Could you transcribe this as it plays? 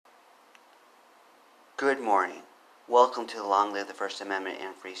Good morning. Welcome to the Long Live the First Amendment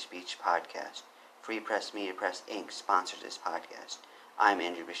and Free Speech podcast. Free Press Media Press Inc. sponsors this podcast. I'm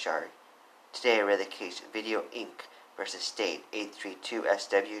Andrew Bouchard. Today I read the case Video Inc. versus State 832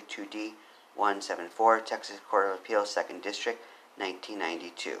 SW 2D174, Texas Court of Appeals, 2nd District,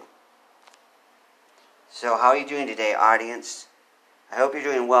 1992. So how are you doing today, audience? I hope you're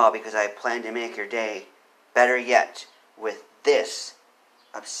doing well because I plan to make your day better yet with this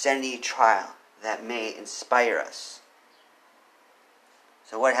obscenity trial that may inspire us.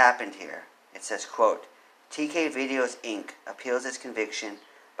 So what happened here? It says, quote, TK Videos Inc. appeals its conviction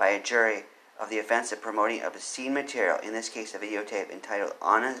by a jury of the offense of promoting obscene material, in this case a videotape entitled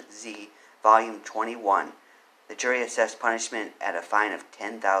Anna Z, Volume 21. The jury assessed punishment at a fine of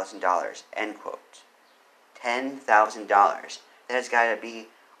 $10,000, end quote. $10,000. That has got to be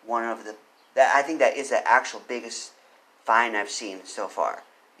one of the... I think that is the actual biggest fine I've seen so far.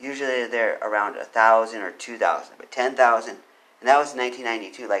 Usually they're around 1,000 or 2,000, but 10,000, and that was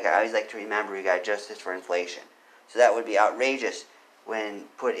 1992. Like I always like to remember, we got justice for inflation, so that would be outrageous when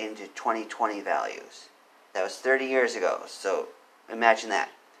put into 2020 values. That was 30 years ago. So imagine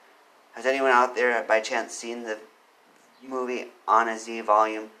that. Has anyone out there by chance seen the movie Anna Z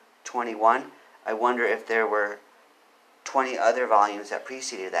Volume 21? I wonder if there were 20 other volumes that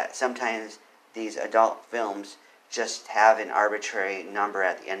preceded that. Sometimes these adult films just have an arbitrary number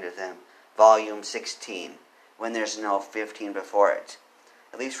at the end of them. Volume 16, when there's no 15 before it.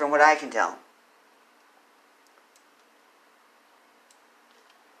 At least from what I can tell.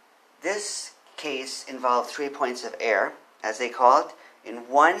 This case involved 3 points of error, as they call it. In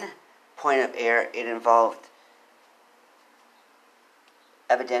one point of error, it involved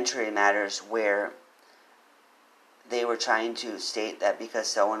evidentiary matters where they were trying to state that because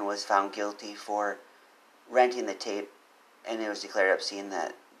someone was found guilty for renting the tape and it was declared obscene,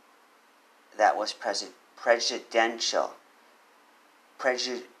 that was prejudicial.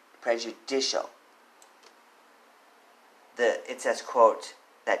 It says, quote,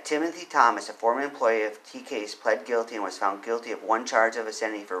 that Timothy Thomas, a former employee of TK's, pled guilty and was found guilty of one charge of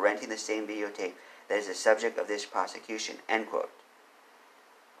obscenity for renting the same videotape that is the subject of this prosecution, end quote.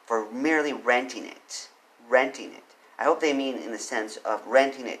 For merely renting it. I hope they mean in the sense of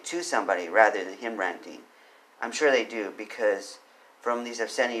renting it to somebody rather than him renting. I'm sure they do, because from these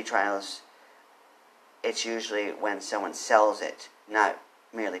obscenity trials, it's usually when someone sells it, not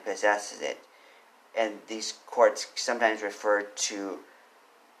merely possesses it. And these courts sometimes refer to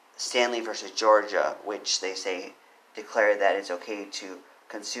Stanley versus Georgia, which they say declare that it's okay to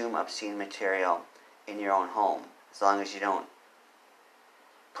consume obscene material in your own home, as long as you don't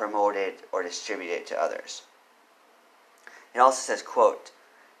promote it or distribute it to others. It also says, quote,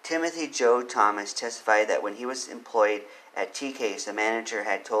 Timothy Joe Thomas testified that when he was employed at TK's, the manager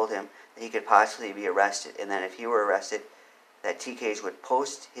had told him that he could possibly be arrested, and that if he were arrested, that TK's would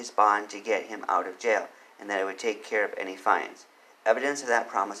post his bond to get him out of jail, and that it would take care of any fines. Evidence of that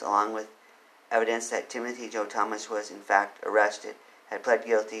promise, along with evidence that Timothy Joe Thomas was in fact arrested, had pled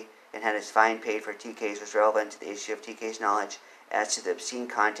guilty, and had his fine paid for TK's, was relevant to the issue of TK's knowledge as to the obscene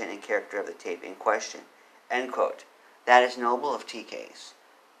content and character of the tape in question. End quote. That is noble of TK's.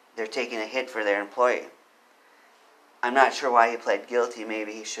 They're taking a hit for their employee. I'm not sure why he pled guilty.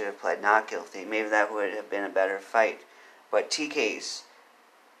 Maybe he should have pled not guilty. Maybe that would have been a better fight. But TK's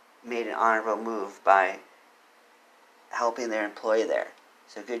made an honorable move by helping their employee there.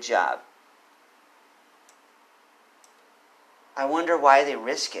 So good job. I wonder why they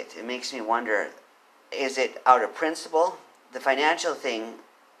risk it. It makes me wonder, is it out of principle? The financial thing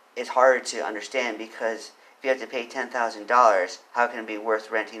is harder to understand because if you have to pay $10,000, how can it be worth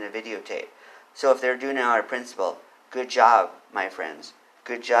renting a videotape? So if they're doing it out of principle, good job, my friends.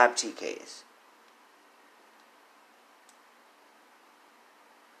 Good job, TK's.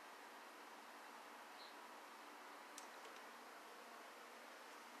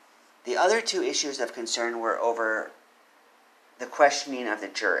 The other two issues of concern were over the questioning of the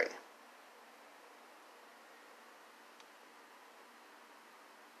jury.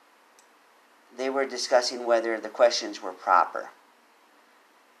 They were discussing whether the questions were proper.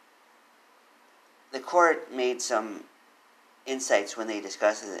 The court made some insights when they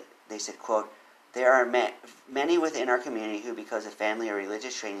discussed it. They said, quote, there are many within our community who, because of family or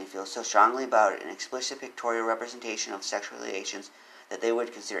religious training, feel so strongly about an explicit pictorial representation of sexual relations that they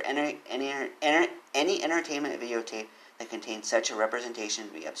would consider any entertainment videotape that contains such a representation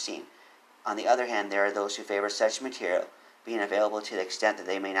to be obscene. On the other hand, there are those who favor such material being available to the extent that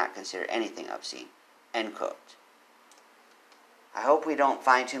they may not consider anything obscene. End quote. I hope we don't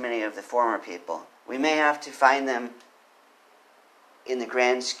find too many of the former people. We may have to find them in the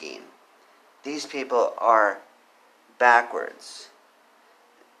grand scheme. these people are backwards.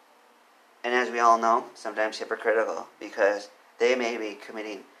 And as we all know, sometimes hypocritical, because they may be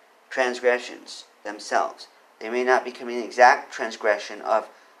committing transgressions themselves. They may not be committing exact transgression of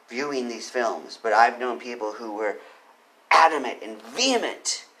viewing these films, but I've known people who were adamant and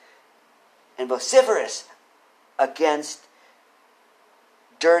vehement and vociferous against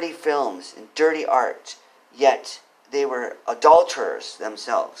dirty films and dirty art, yet they were adulterers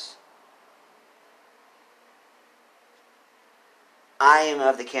themselves. I am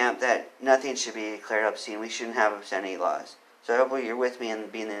of the camp that nothing should be declared obscene. We shouldn't have obscenity laws. So hopefully you're with me in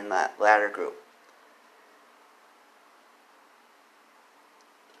being in that latter group.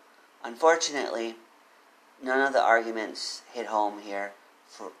 Unfortunately, none of the arguments hit home here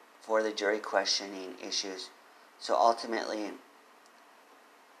for the jury questioning issues. So ultimately,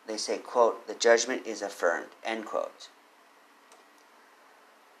 they say, quote, the judgment is affirmed, end quote.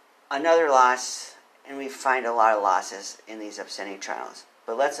 Another loss, and we find a lot of losses in these obscenity trials,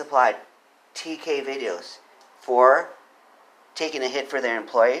 but let's apply TK Videos for taking a hit for their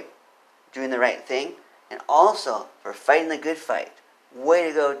employee, doing the right thing, and also for fighting the good fight. Way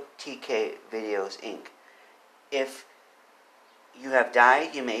to go, TK Videos, Inc. If you have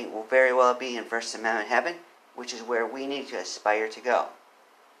died, you may very well be in First Amendment heaven, which is where we need to aspire to go.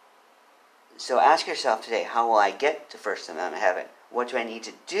 So ask yourself today, how will I get to First Amendment heaven? What do I need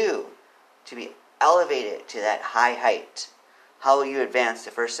to do to be elevated to that high height? How will you advance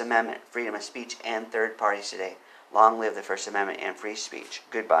the First Amendment, freedom of speech, and third parties today? Long live the First Amendment and free speech.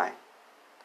 Goodbye.